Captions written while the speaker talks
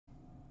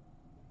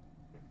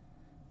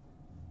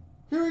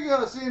Here we go,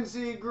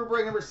 CNC group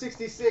break number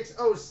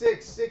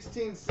 6606,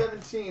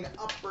 1617,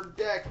 Upper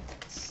Deck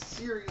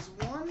Series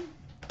 1,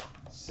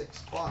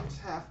 6-box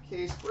half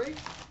case break.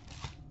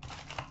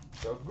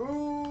 So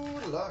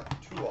good luck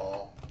to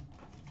all.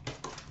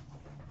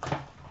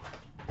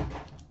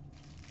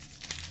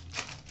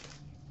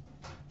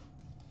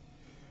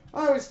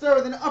 Alright, we start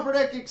with an Upper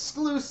Deck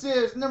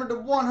exclusives, number to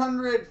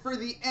 100 for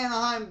the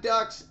Anaheim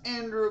Ducks,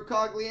 Andrew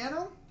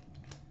Cogliano.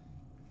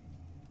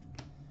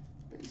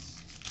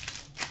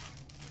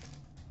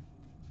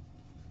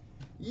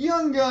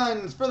 Young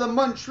Guns for the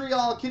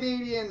Montreal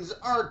Canadiens,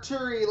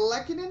 Arturi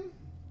Lehkonen.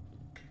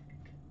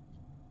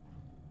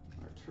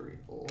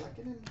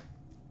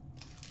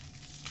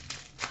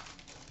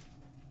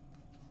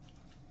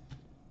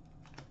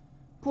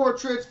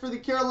 Portraits for the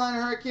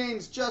Carolina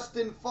Hurricanes,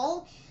 Justin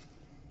Falk.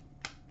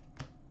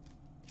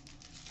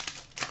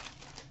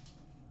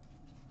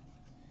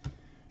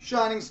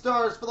 Shining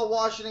Stars for the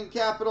Washington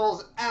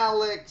Capitals,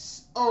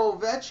 Alex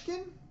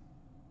Ovechkin.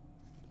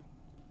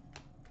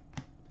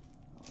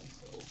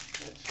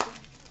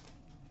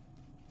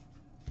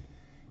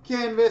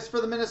 Canvas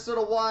for the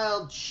Minnesota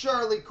Wild,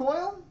 Charlie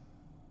Coyle.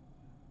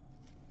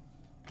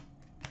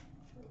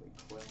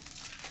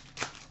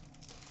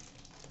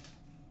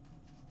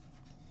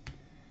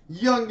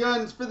 Young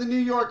Guns for the New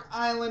York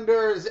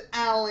Islanders,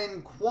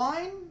 Alan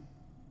Quine.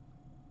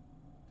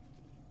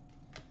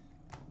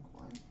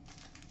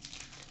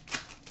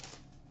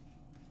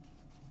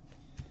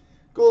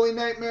 Goalie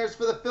Nightmares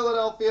for the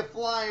Philadelphia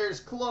Flyers,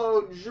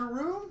 Claude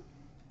Giroux.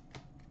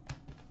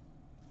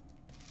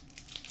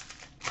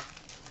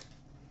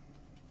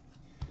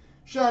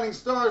 Shining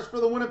Stars for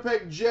the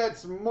Winnipeg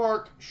Jets,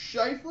 Mark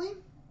Scheifele.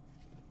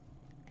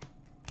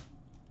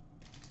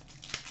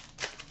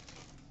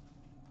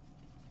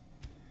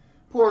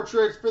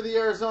 Portraits for the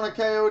Arizona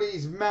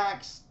Coyotes,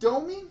 Max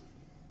Domi.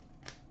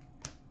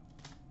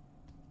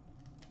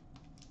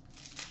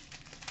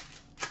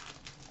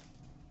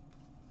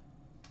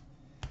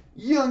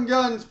 Young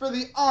Guns for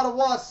the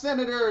Ottawa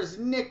Senators,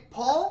 Nick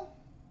Paul.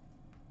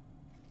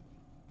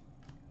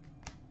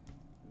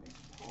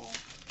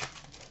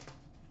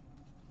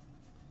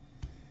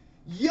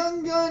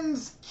 Young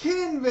Guns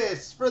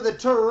Canvas for the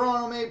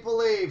Toronto Maple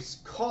Leafs,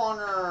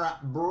 Connor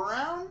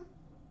Brown.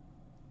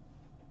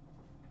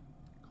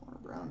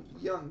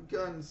 Young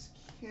Guns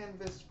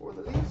Canvas for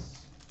the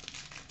Leafs.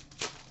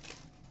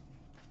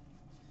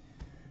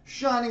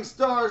 Shining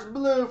Stars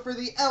Blue for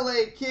the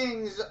LA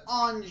Kings,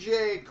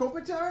 Anze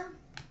Kopitar.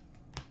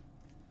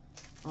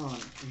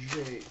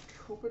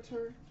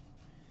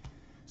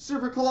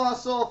 Super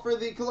Colossal for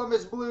the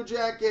Columbus Blue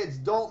Jackets,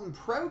 Dalton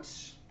Prout.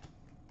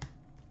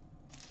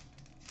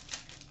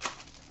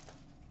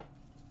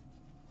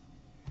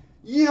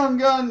 Young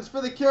Guns for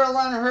the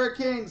Carolina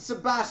Hurricanes,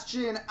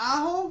 Sebastian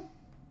Aho.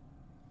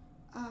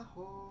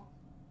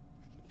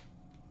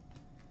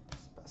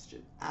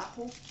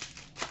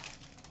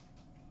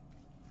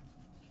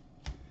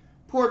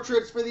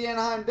 Portraits for the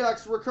Anaheim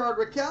Ducks, Rickard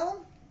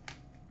Rakell.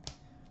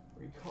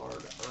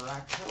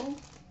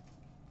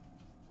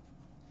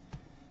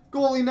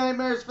 Goalie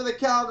Nightmares for the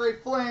Calgary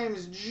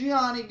Flames,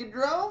 Johnny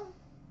Gaudreau.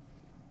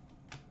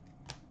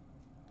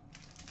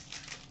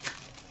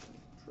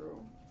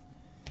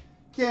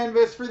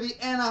 Canvas for the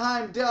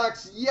Anaheim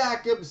Ducks,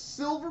 Jakob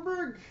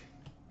Silverberg.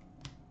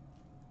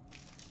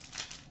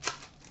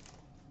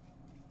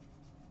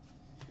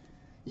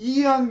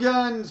 Young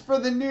Guns for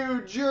the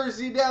New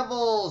Jersey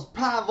Devils,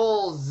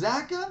 Pavel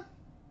Zacha.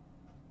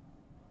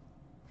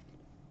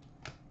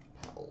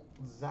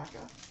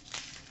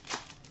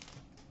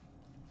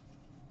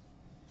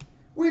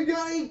 We've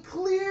got a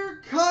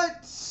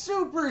clear-cut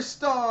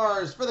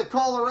Superstars for the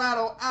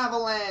Colorado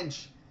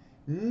Avalanche,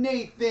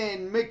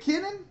 Nathan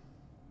MacKinnon.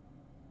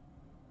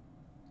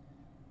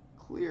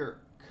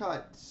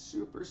 Clear-cut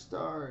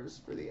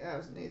Superstars for the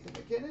Avs, Nathan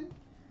MacKinnon.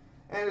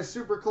 And a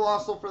Super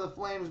Colossal for the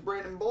Flames,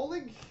 Brandon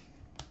Bollig.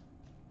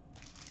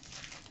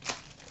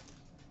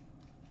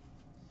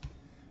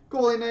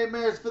 Goalie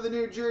Nightmares for the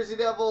New Jersey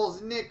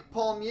Devils, Nick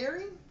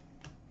Palmieri.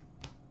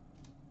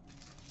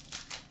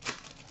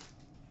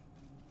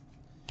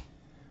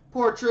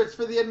 Portraits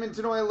for the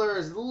Edmonton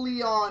Oilers,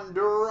 Leon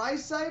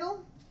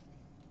Draisaitl.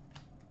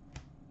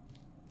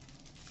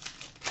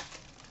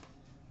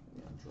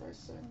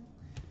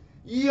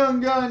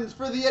 Young Guns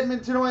for the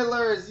Edmonton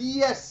Oilers,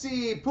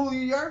 Jesse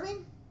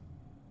Puljujärvi.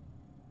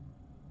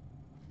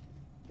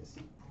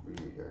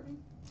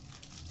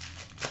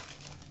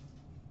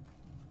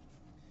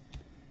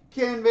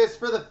 Canvas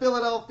for the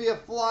Philadelphia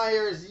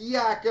Flyers,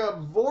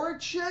 Jakub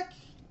Voracek.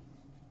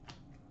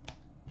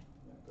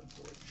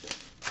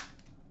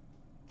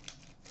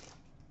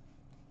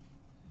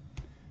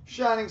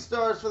 Shining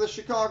Stars for the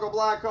Chicago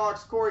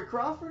Blackhawks, Corey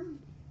Crawford.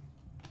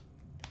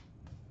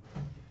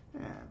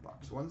 And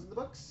box one's in the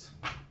books.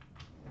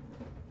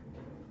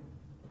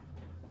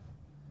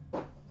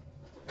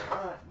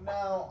 Alright,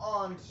 now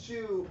on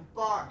to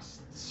box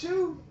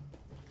two.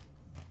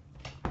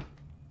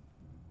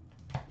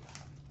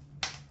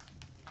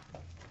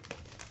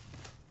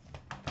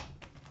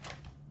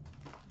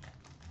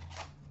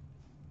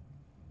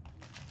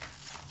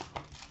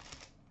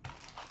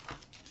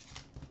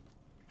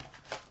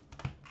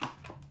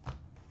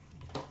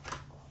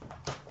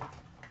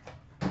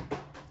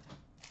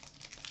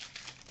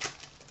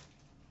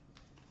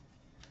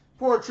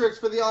 Portraits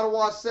for the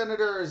Ottawa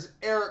Senators,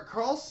 Erik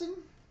Karlsson.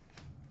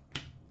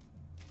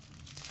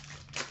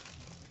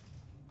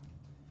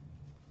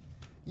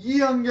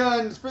 Young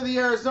Guns for the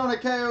Arizona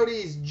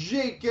Coyotes,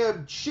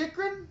 Jacob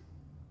Chychrun.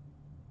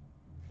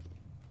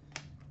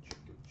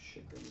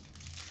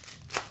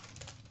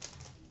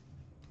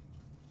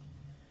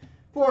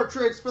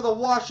 Portraits for the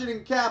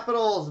Washington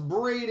Capitals,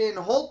 Braden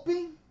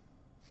Holtby.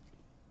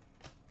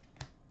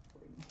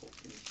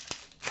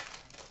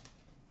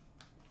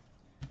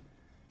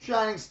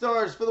 Shining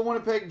Stars for the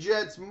Winnipeg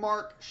Jets,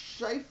 Mark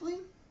Scheifele.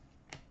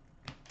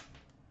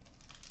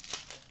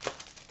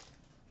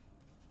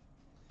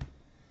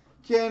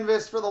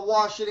 Canvas for the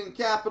Washington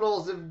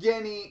Capitals,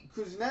 Evgeny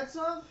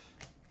Kuznetsov.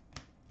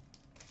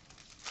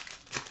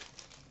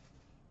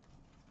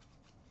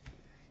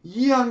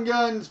 Young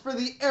Guns for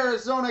the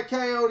Arizona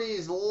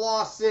Coyotes,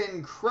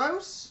 Lawson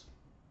Crouse.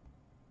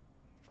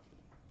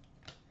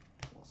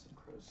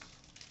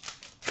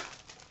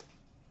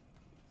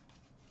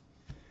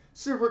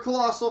 Super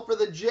Colossal for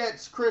the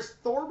Jets, Chris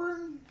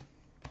Thorburn.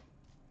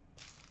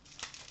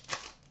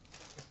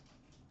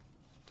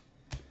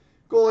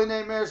 Goalie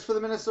Nightmares for the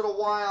Minnesota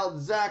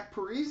Wild, Zach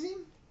Parise.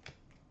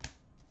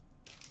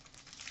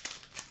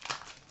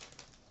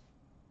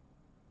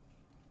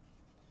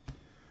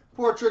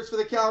 Portraits for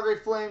the Calgary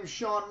Flames,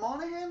 Sean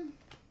Monahan.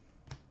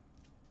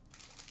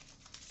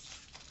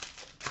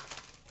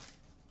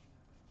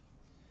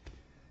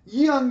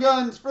 Young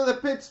Guns for the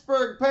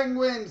Pittsburgh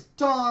Penguins,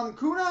 Tom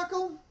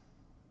Kuhnhackl.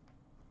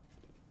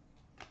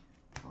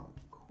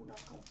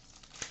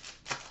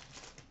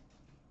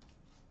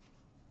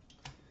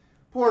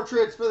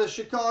 Portraits for the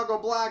Chicago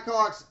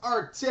Blackhawks,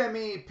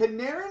 Artemi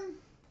Panarin.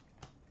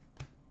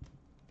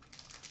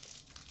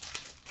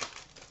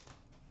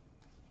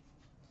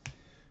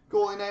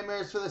 Goalie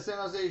Nightmares for the San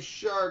Jose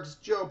Sharks,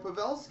 Joe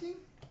Pavelski.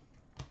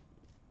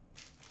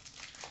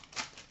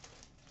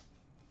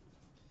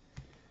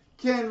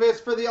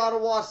 Canvas for the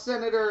Ottawa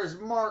Senators,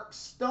 Mark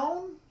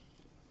Stone.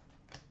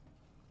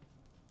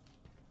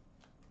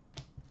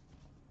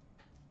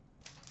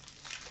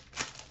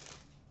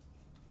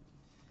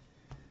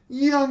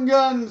 Young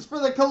Guns for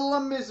the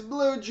Columbus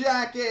Blue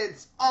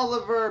Jackets,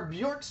 Oliver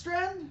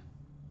Bjorkstrand.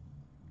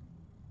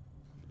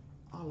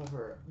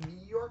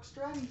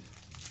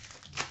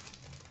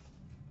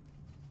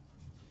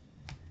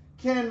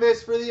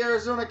 Canvas for the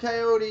Arizona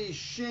Coyotes,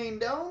 Shane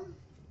Doan.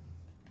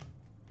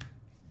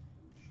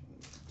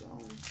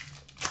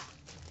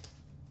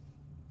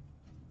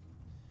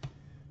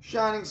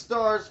 Shining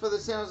Stars for the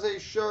San Jose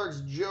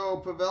Sharks,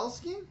 Joe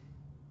Pavelski.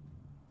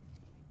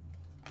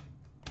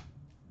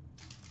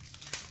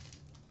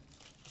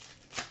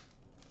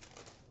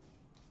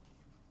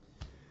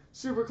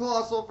 Super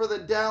Colossal for the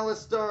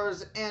Dallas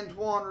Stars,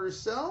 Antoine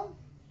Roussel.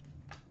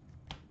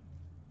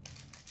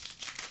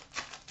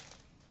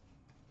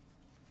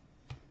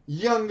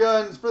 Young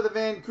Guns for the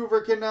Vancouver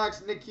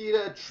Canucks,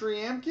 Nikita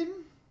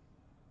Triamkin.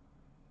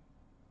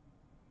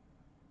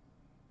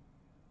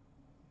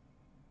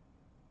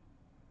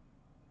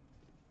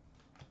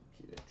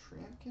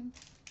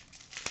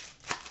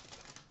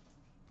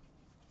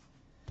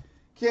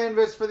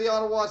 Canvas for the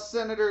Ottawa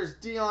Senators,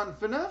 Dion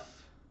Phaneuf.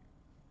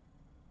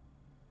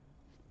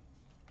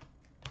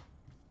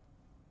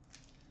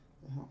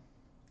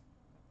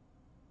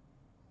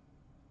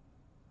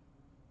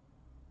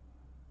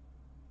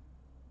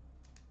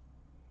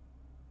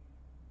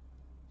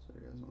 Sorry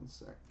guys, one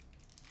sec.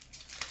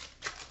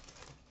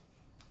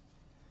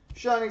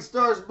 Shining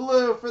Stars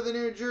Blue for the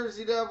New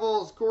Jersey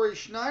Devils, Corey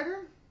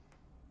Schneider.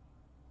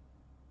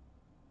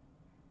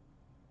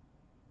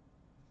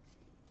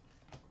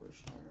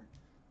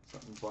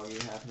 Something buggy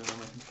happening on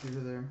my computer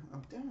there.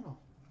 Oh, damn it all.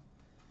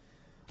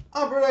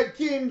 Upper Deck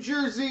Team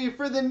Jersey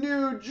for the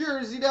New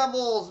Jersey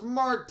Devils,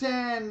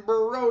 Martin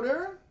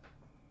Brodeur.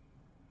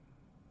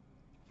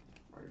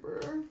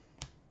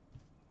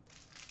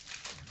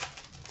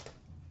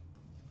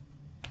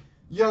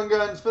 Young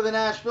Guns for the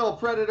Nashville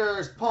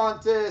Predators,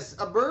 Pontus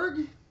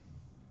Aberg.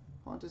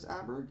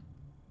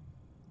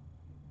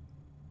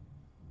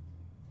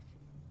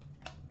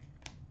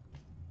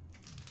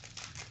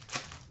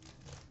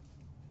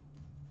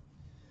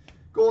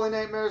 Goalie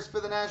Nightmares for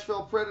the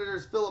Nashville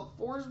Predators, Philip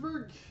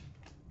Forsberg.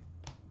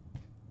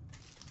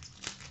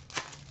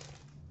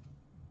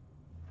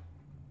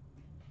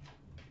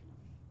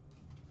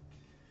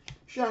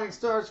 Shining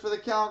Stars for the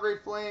Calgary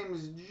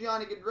Flames,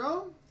 Johnny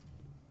Gaudreau.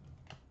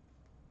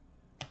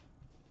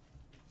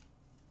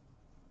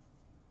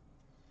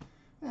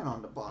 And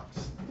on to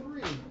box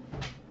 3.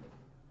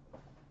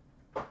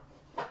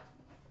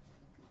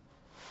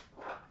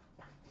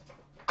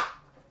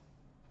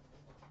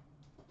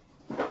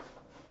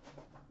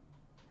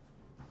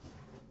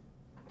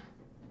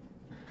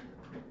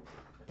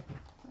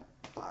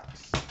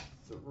 Box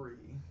 3.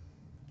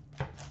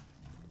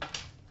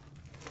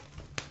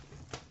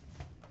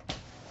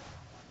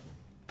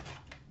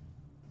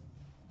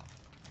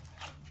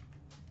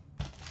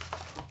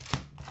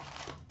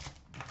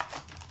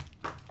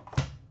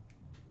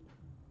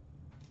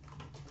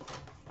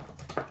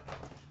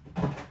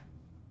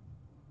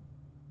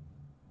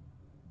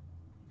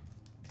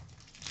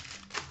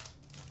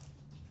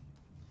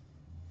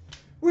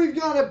 We've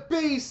got a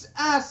base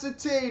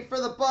acetate for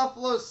the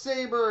Buffalo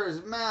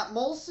Sabres, Matt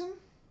Molson.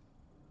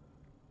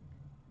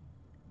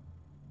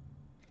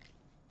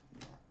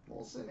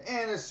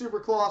 And a super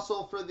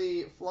colossal for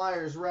the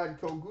Flyers,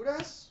 Radko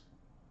Gudas.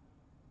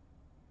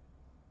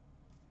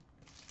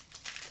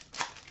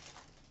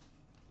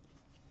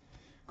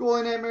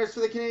 Goalie Nightmares for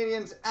the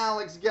Canadiens,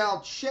 Alex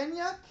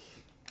Galchenyuk.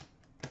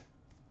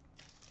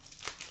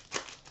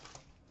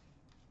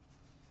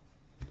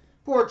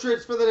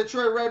 Portraits for the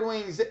Detroit Red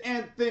Wings,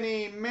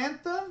 Anthony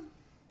Mantha.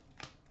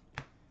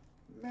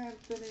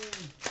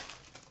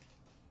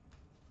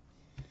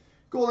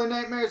 Goalie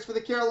Nightmares for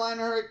the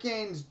Carolina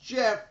Hurricanes,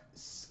 Jeff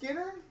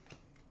Skinner.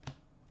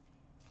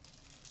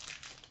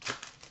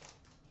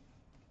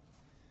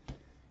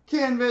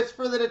 Canvas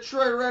for the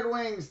Detroit Red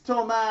Wings,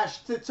 Tomas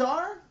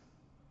Tatar.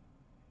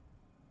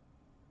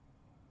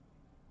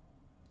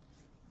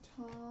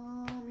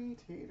 Tommy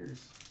Taters.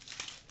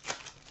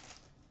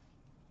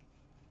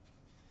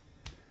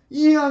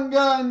 Young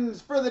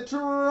Guns for the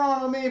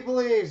Toronto Maple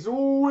Leafs,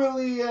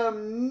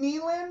 William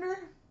Nylander.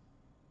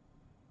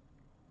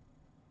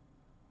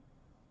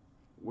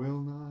 Will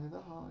Nye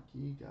the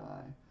hockey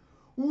guy.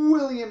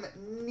 William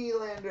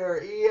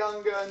Nylander,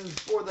 Young Guns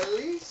for the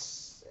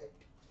Leafs.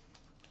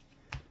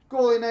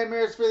 Goalie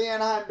Nightmares for the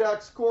Anaheim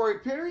Ducks, Corey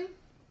Perry.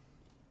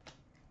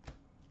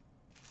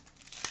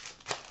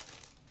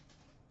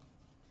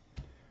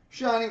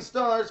 Shining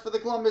Stars for the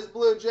Columbus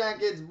Blue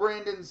Jackets,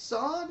 Brandon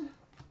Saad.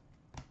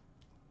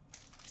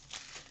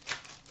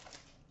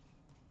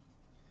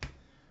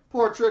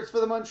 Portraits for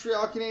the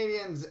Montreal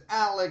Canadiens,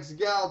 Alex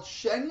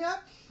Galchenyuk.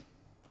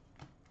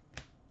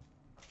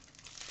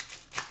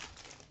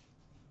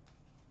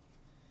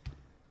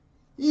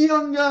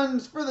 Young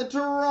Guns for the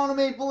Toronto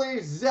Maple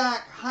Leafs,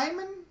 Zach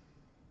Hyman.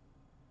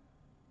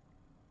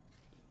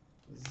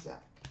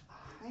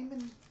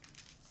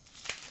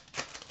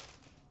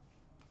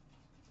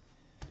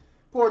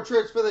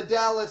 Portraits for the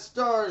Dallas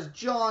Stars,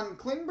 John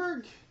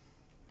Klingberg.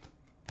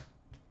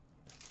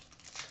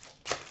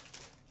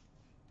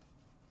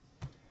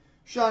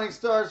 Shining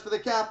Stars for the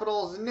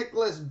Capitals,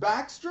 Nicholas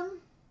Backstrom.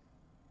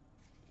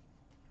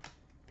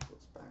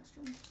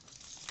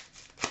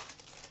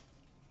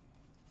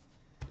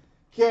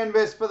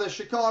 Canvas for the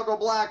Chicago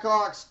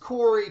Blackhawks,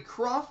 Corey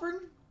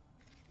Crawford.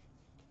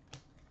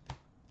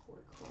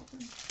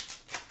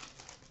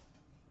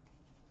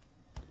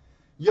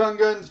 Young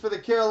Guns for the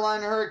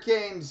Carolina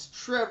Hurricanes,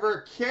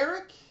 Trevor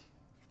Carrick.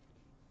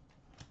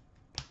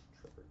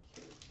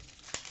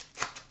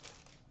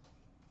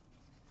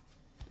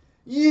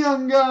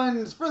 Young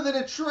Guns for the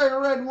Detroit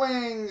Red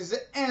Wings,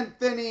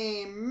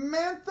 Anthony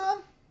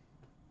Mantha.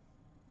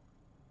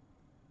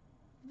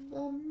 The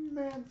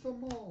Mantha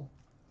Mall.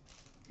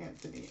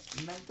 Anthony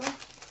Mantha.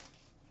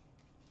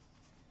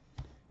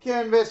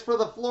 Canvas for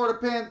the Florida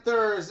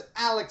Panthers,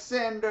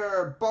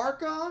 Alexander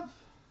Barkov.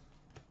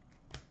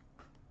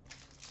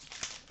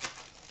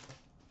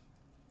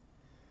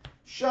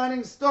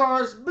 Shining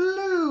Stars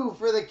Blue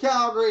for the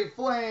Calgary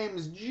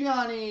Flames,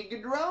 Johnny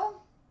Gaudreau.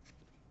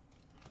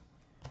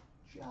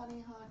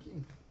 Johnny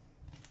Hockey.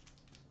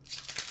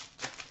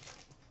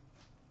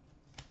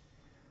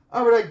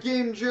 Over to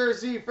game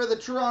jersey for the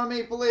Toronto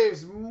Maple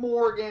Leafs,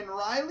 Morgan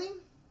Riley.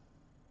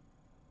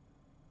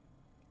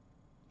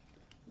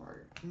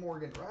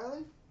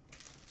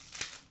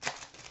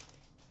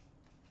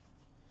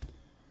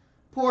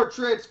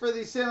 Portraits for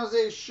the San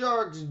Jose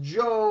Sharks,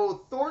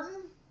 Joe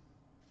Thornton.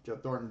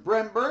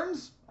 Brent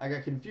Burns. I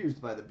got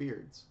confused by the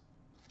beards.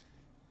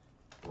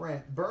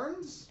 Brent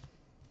Burns.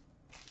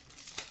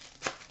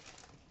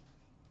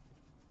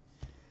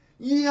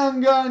 Young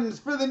Guns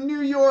for the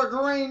New York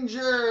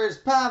Rangers,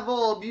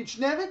 Pavel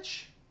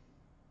Buchnevich.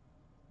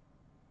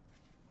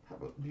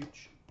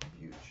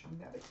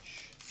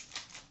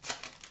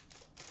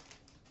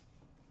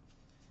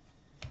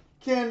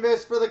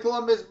 Canvas for the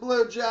Columbus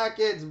Blue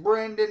Jackets,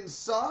 Brandon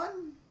Saad.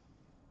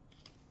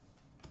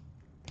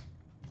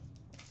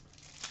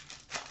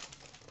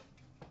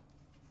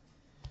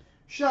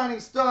 Shining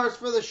Stars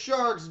for the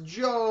Sharks,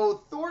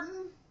 Joe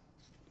Thornton.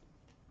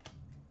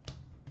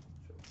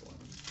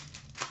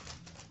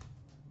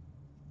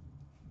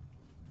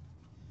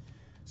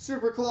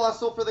 Super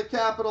Colossal for the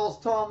Capitals,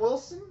 Tom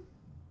Wilson.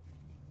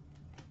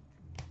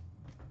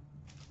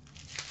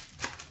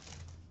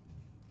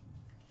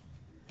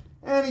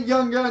 And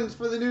Young Guns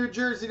for the New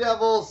Jersey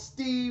Devils,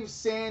 Steve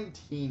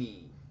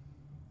Santini.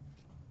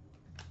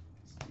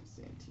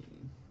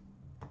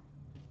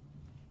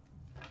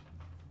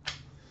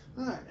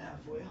 All right,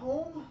 halfway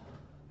home.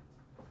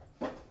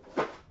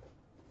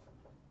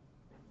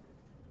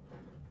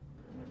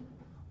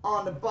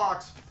 On to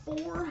box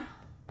 4.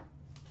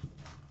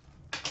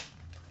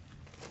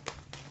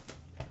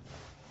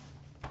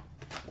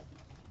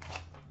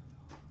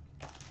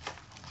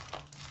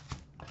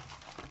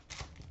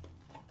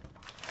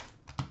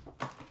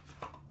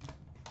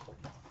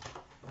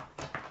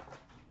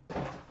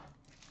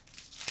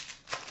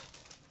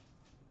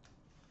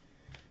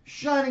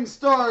 Shining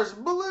Stars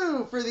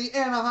Blue for the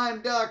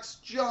Anaheim Ducks,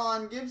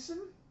 John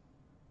Gibson.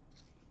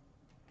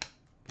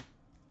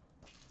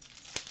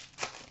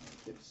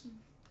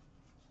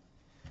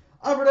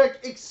 Upper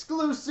Deck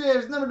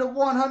exclusives, number to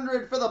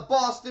 100 for the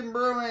Boston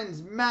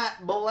Bruins, Matt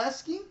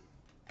Bolesky.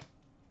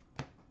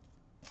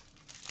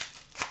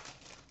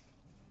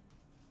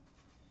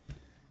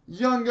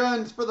 Young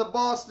Guns for the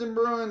Boston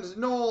Bruins,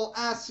 Noel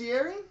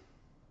Acieri.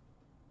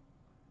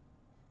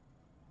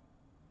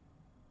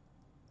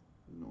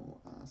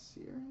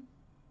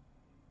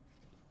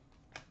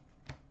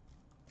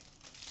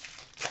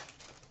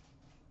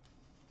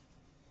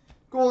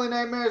 Goalie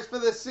Nightmares for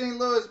the St.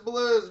 Louis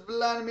Blues,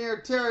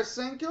 Vladimir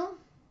Tarasenko.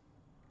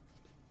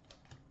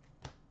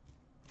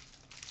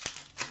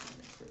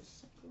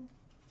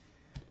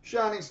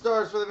 Shining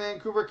Stars for the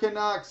Vancouver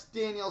Canucks,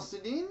 Daniel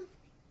Sedin.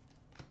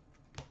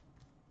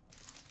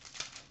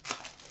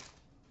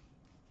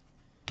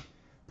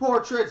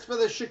 Portraits for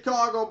the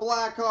Chicago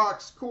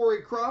Blackhawks,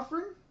 Corey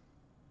Crawford.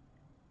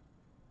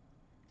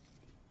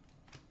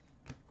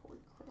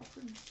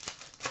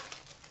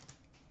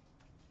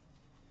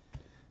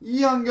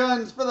 Young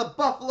Guns for the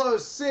Buffalo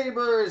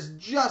Sabres,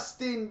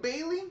 Justin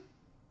Bailey.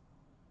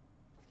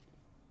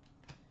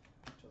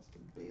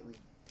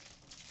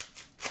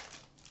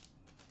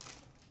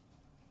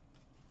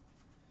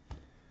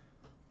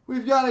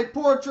 We've got a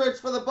Portraits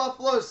for the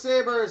Buffalo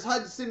Sabres,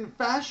 Hudson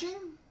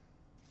Fasching.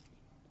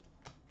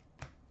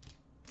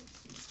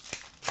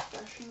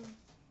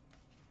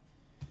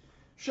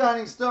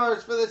 Shining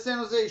Stars for the San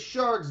Jose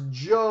Sharks,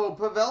 Joe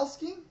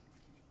Pavelski.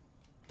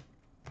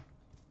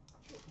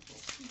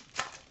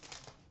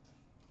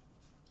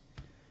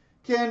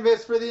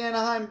 Canvas for the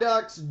Anaheim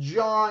Ducks,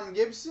 John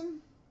Gibson.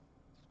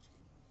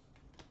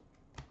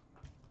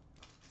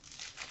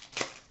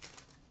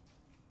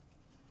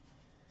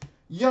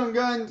 Young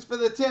Guns for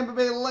the Tampa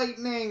Bay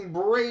Lightning,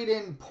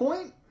 Braden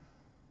Point.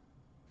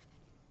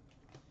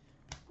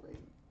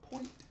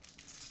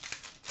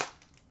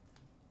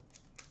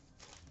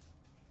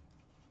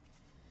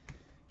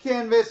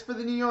 Canvas for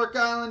the New York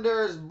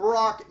Islanders,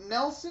 Brock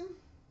Nelson.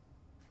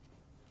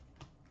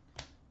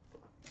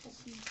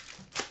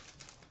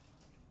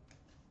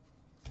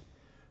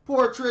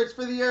 Portraits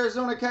for the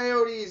Arizona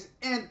Coyotes,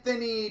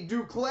 Anthony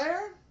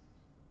Duclair.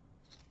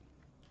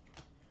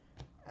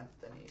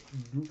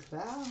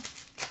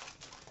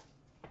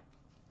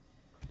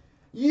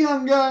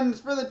 Young Guns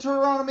for the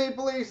Toronto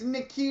Maple Leafs,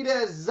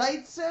 Nikita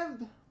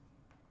Zaitsev.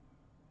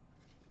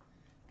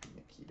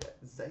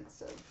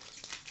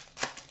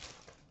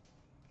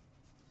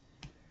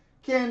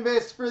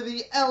 Canvas for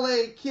the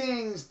LA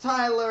Kings,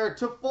 Tyler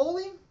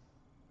Toffoli.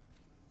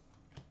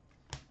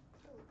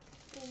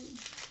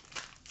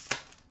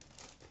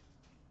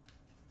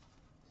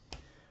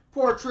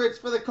 Portraits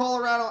for the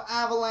Colorado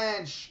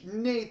Avalanche,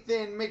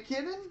 Nathan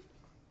McKinnon.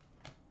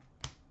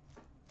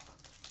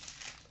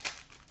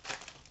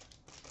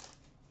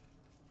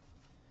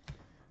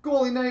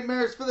 Goalie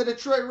Nightmares for the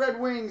Detroit Red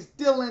Wings,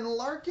 Dylan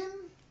Larkin.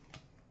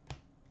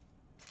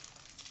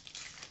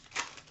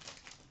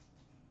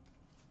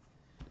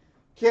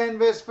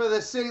 Canvas for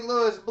the St.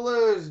 Louis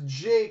Blues,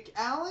 Jake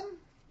Allen.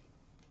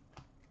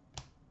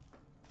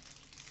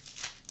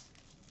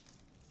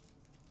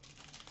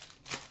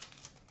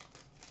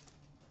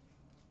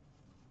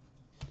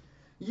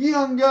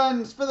 Young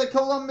Guns for the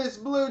Columbus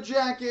Blue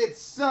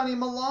Jackets, Sonny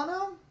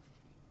Milano.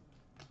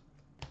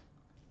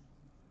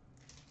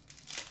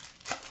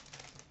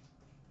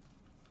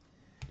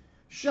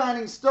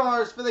 Shining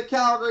Stars for the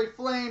Calgary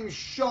Flames,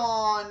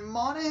 Sean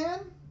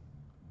Monahan.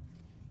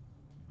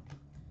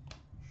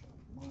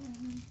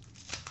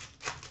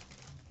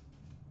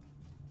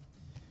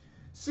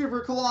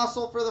 Super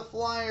Colossal for the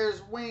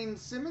Flyers, Wayne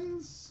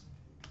Simmons.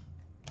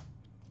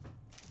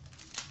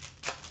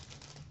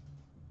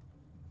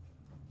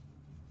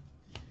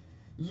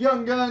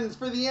 Young Guns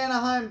for the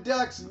Anaheim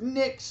Ducks,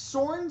 Nick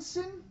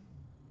Sorensen.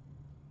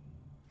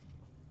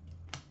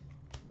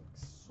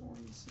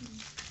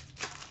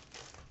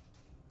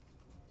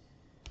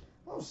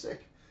 Oh,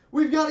 sick.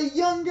 We've got a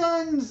Young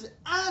Guns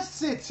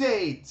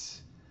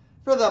acetate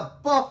for the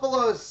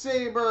Buffalo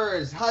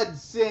Sabres,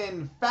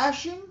 Hudson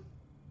Fasching.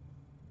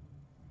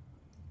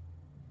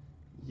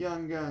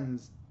 Young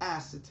Guns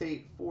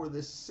acetate for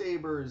the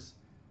Sabres,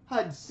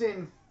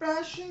 Hudson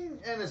Fasching.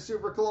 And a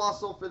Super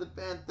Colossal for the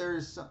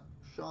Panthers,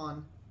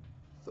 Sean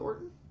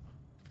Thornton.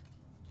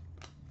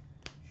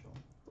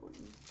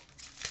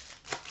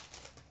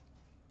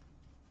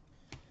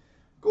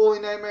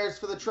 Goalie Nightmares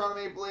for the Toronto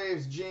Maple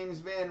Leafs, James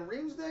Van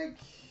Riemsdyk.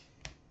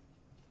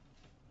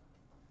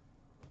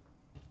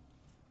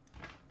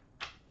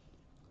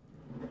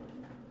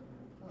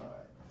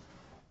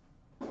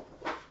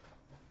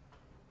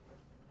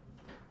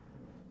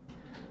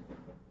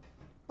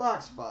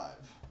 Box 5.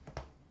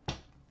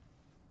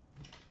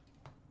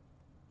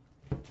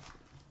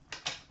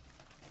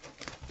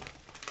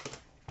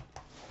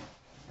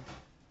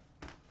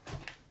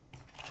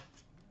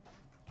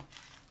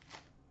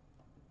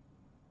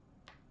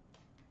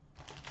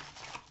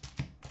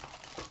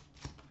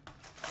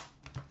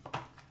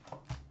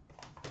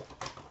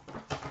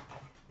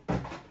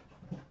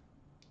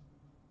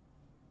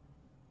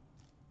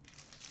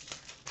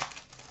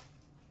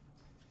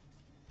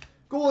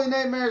 Goalie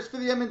Nightmares for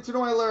the Edmonton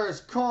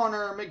Oilers,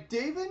 Connor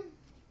McDavid.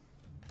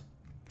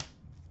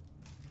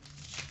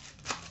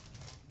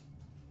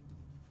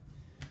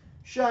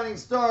 Shining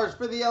Stars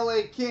for the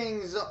LA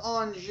Kings,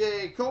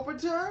 Anze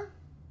Kopitar.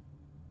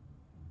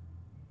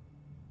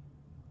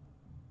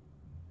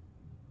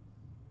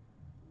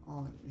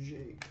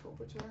 Anze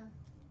Kopitar.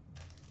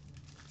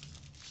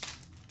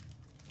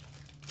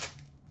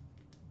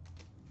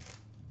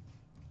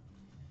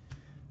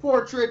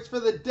 Portraits for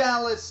the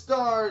Dallas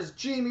Stars,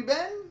 Jamie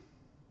Benn.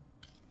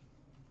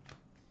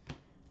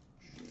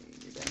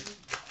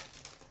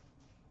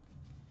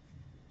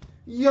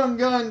 Young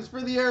Guns for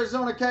the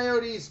Arizona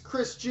Coyotes,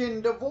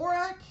 Christian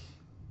Dvorak.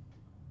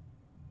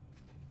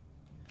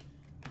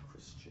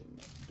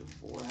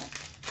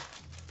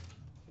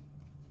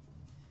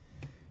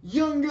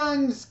 Young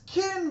Guns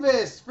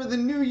Canvas for the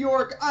New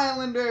York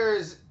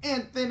Islanders,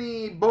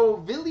 Anthony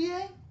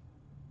Beauvillier.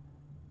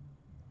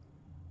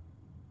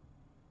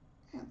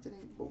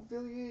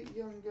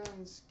 Young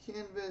Guns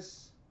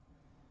Canvas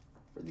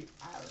for the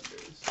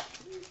Islanders.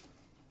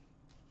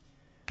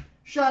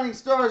 Shining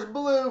Stars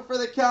Blue for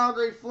the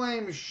Calgary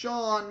Flames,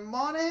 Sean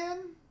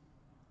Monahan.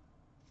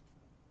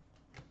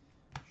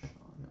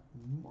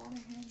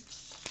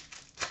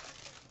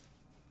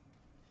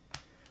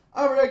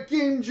 Alright,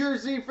 game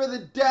jersey for the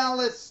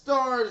Dallas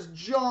Stars,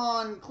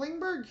 John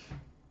Klingberg.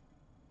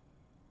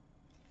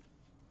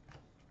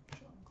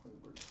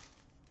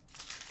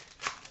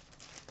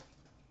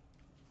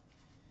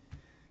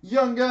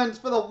 Young Guns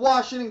for the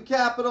Washington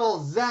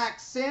Capitals, Zach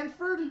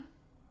Sanford.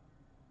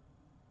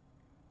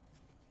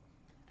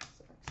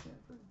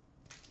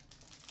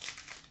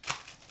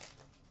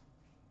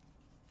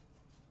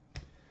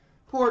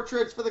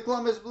 Portraits for the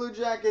Columbus Blue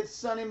Jackets,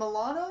 Sonny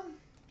Milano.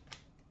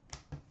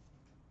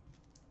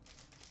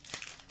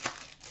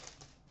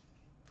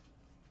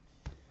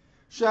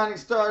 Shining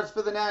Stars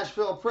for the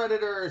Nashville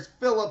Predators,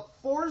 Philip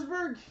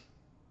Forsberg.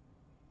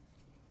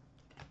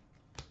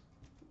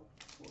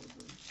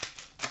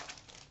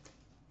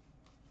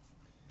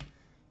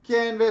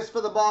 Canvas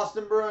for the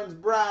Boston Bruins,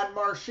 Brad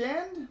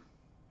Marchand.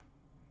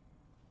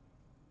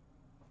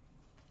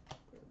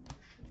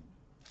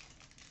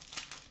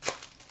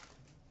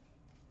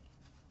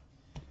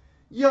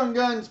 Young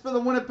Guns for the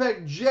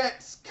Winnipeg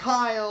Jets,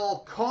 Kyle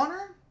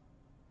Connor.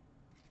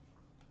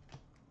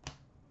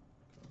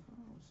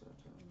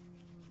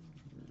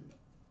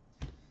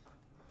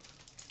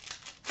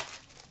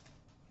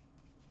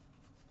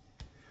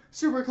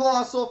 Super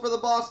Colossal for the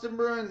Boston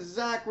Bruins,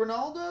 Zach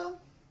Ronaldo.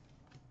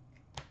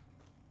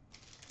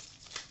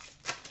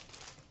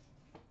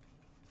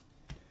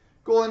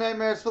 Goalie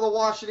Nightmares for the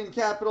Washington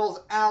Capitals,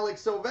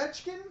 Alex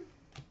Ovechkin.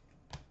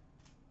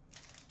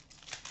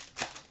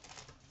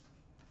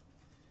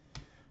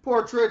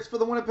 Portraits for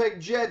the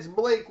Winnipeg Jets,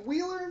 Blake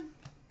Wheeler.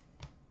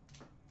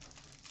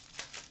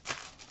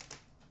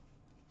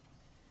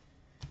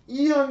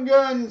 Young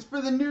Guns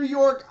for the New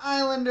York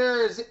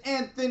Islanders,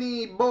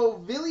 Anthony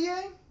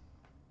Beauvillier.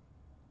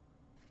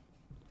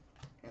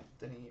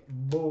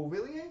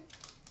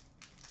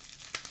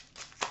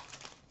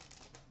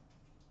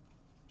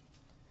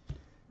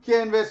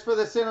 Canvas for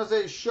the San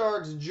Jose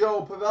Sharks,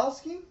 Joe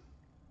Pavelski.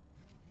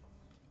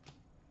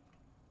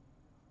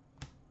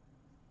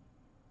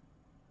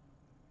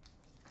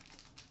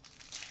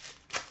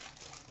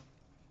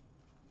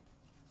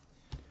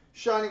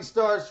 Shining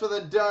Stars for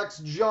the Ducks,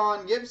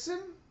 John Gibson.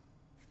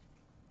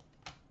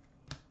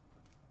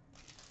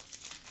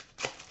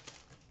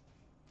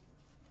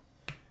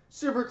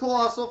 Super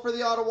Colossal for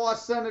the Ottawa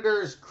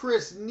Senators,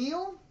 Chris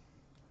Neal.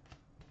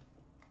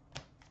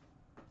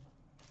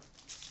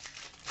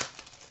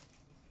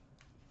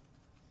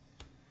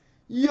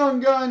 Young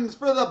Guns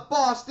for the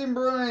Boston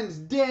Bruins,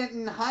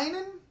 Danton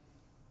Heinen.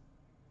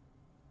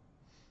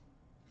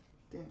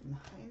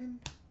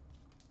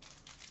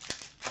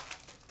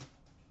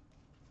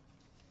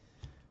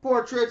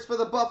 Portraits for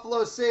the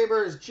Buffalo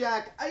Sabres,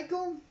 Jack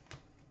Eichel.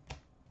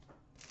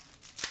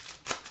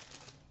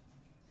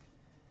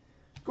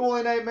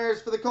 Goalie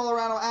Nightmares for the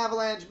Colorado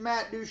Avalanche,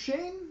 Matt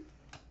Duchene.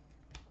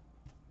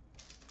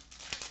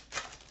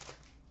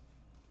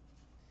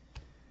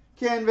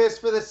 Canvas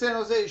for the San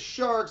Jose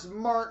Sharks,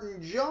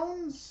 Martin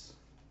Jones.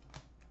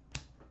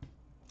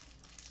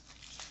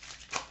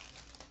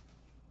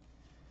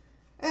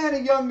 And a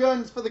Young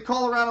Guns for the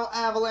Colorado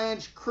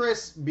Avalanche,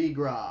 Chris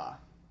Bigra.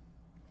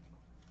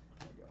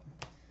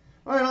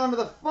 All right, on to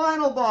the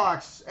final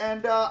box.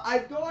 And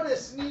I've got a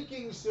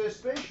sneaking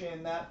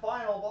suspicion that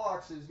final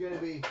box is going to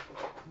be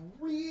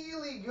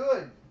really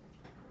good.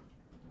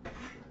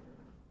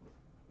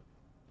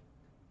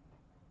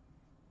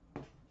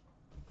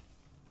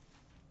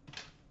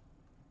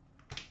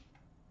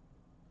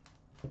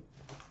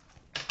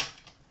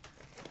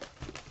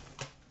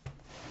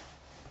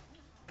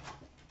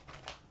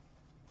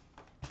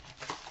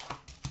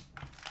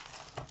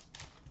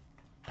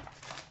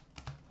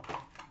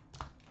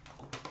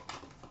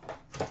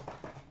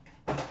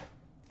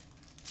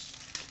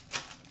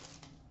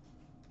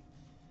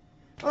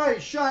 All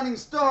right, Shining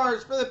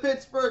Stars for the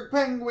Pittsburgh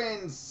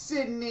Penguins,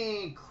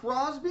 Sidney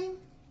Crosby.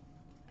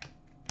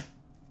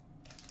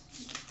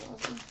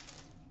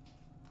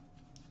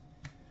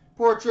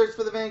 Portraits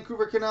for the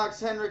Vancouver Canucks,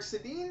 Henrik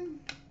Sedin.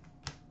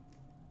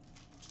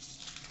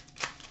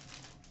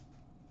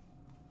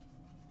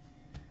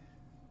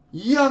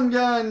 Young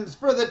Guns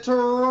for the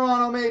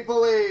Toronto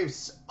Maple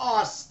Leafs,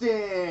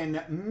 Austin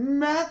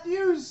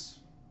Matthews.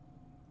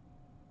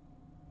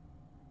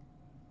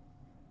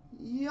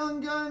 Young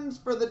Guns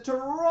for the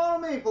Toronto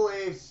Maple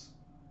Leafs,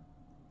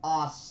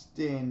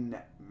 Austin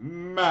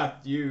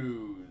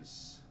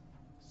Matthews.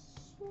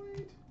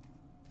 Sweet.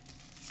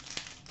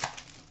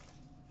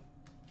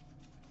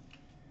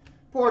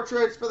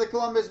 Portraits for the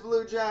Columbus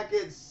Blue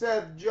Jackets,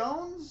 Seth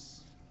Jones.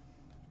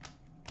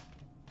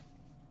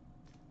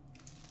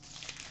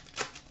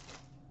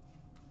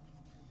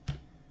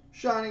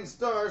 Shining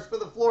Stars for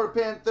the Florida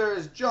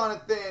Panthers,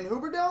 Jonathan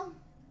Huberdeau.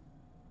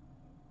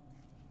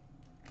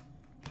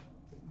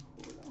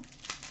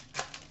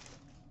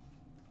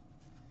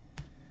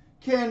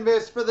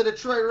 Canvas for the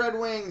Detroit Red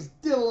Wings,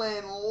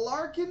 Dylan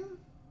Larkin.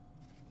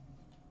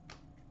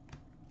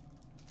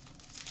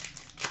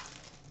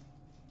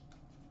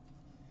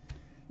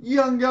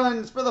 Young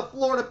Guns for the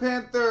Florida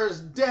Panthers,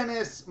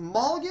 Dennis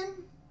Mulligan.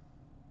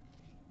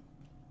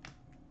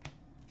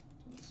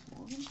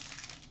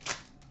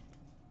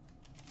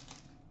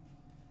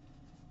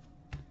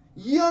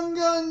 Young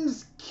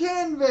Guns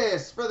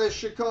Canvas for the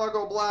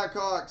Chicago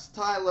Blackhawks,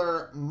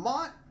 Tyler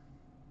Mott.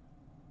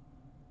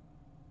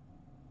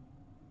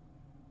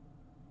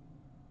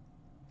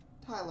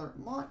 Tyler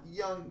Mott,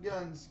 Young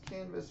Guns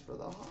Canvas for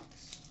the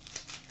Hawks.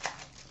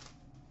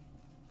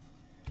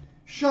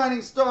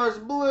 Shining Stars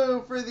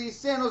Blue for the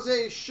San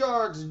Jose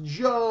Sharks,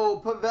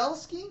 Joe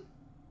Pavelski.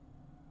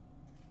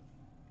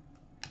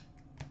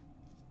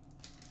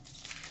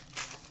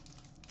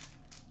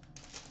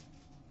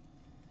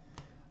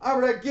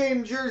 Our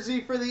game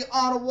jersey for the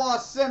Ottawa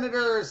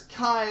Senators,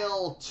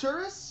 Kyle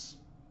Turris.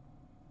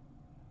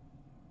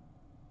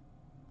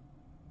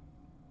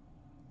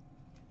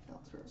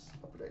 Kyle Turris,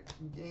 Upper Deck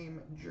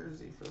game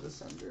jersey for the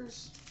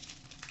Senators.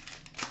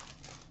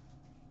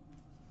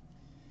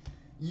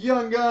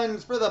 Young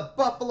Guns for the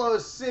Buffalo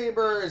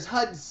Sabres,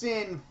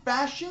 Hudson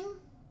Fashion.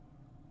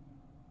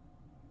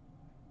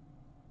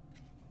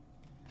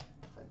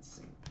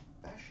 Hudson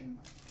Fashion.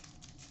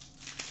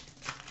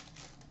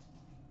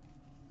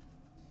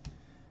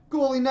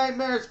 Goalie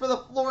Nightmares for the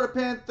Florida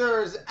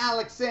Panthers,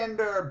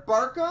 Alexander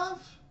Barkov.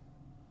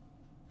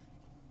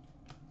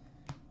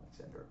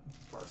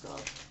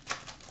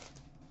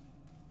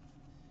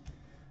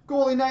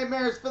 Goalie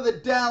Nightmares for the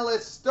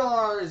Dallas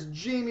Stars,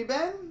 Jamie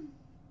Benn.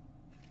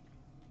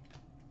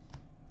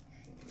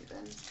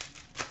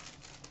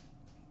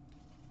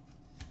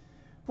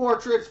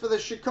 Portraits for the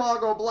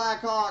Chicago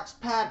Blackhawks,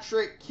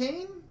 Patrick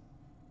Kane.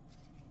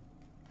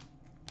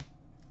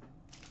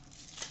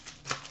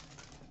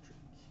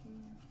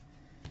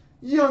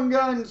 Young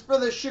Guns for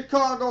the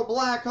Chicago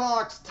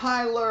Blackhawks,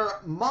 Tyler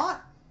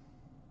Mott.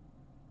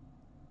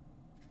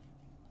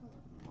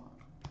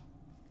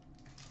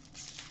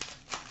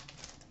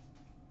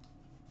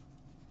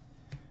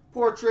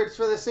 Portraits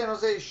for the San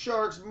Jose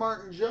Sharks,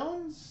 Martin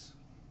Jones.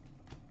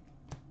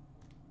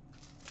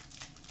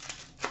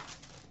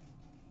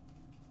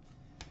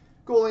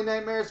 Goalie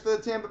Nightmares for the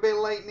Tampa Bay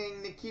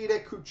Lightning, Nikita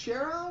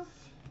Kucherov.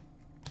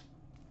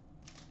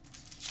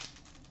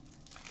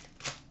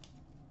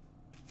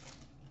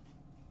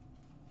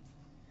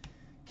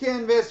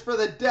 Canvas for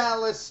the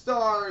Dallas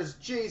Stars,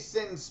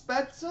 Jason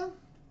Spezza.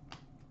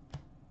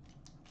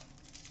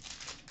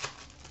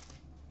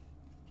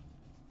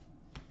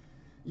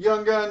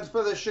 Young Guns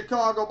for the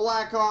Chicago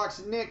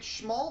Blackhawks, Nick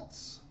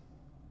Schmaltz.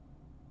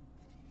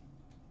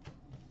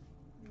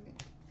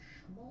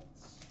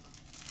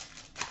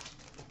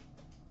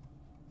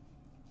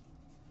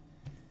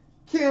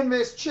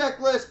 Canvas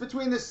checklist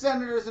between the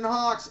Senators and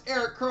Hawks,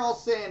 Erik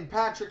Karlsson,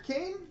 Patrick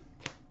Kane.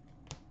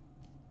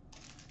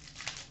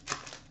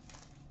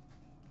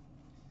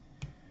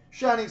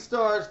 Shining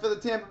Stars for the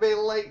Tampa Bay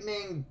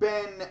Lightning,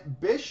 Ben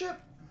Bishop.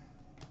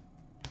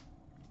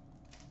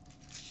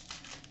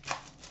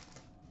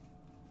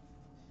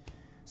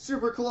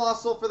 Super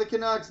Colossal for the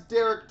Canucks,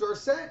 Derek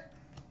Dorsett.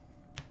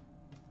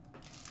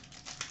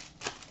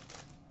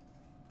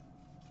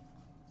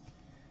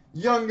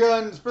 Young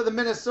Guns for the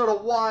Minnesota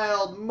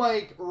Wild,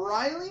 Mike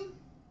Riley.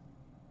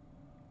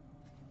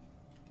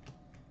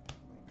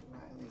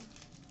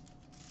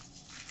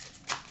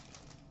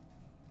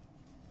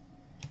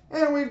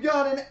 And we've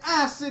got an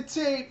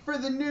acetate for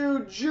the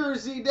New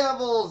Jersey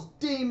Devils,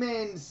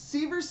 Damon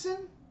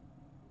Severson.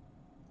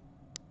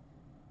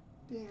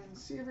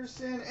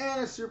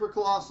 And a Super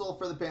Colossal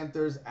for the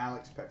Panthers,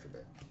 Alex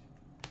Petrovic.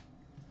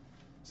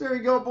 So there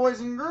you go, boys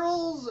and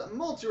girls.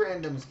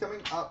 Multi-randoms coming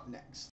up next.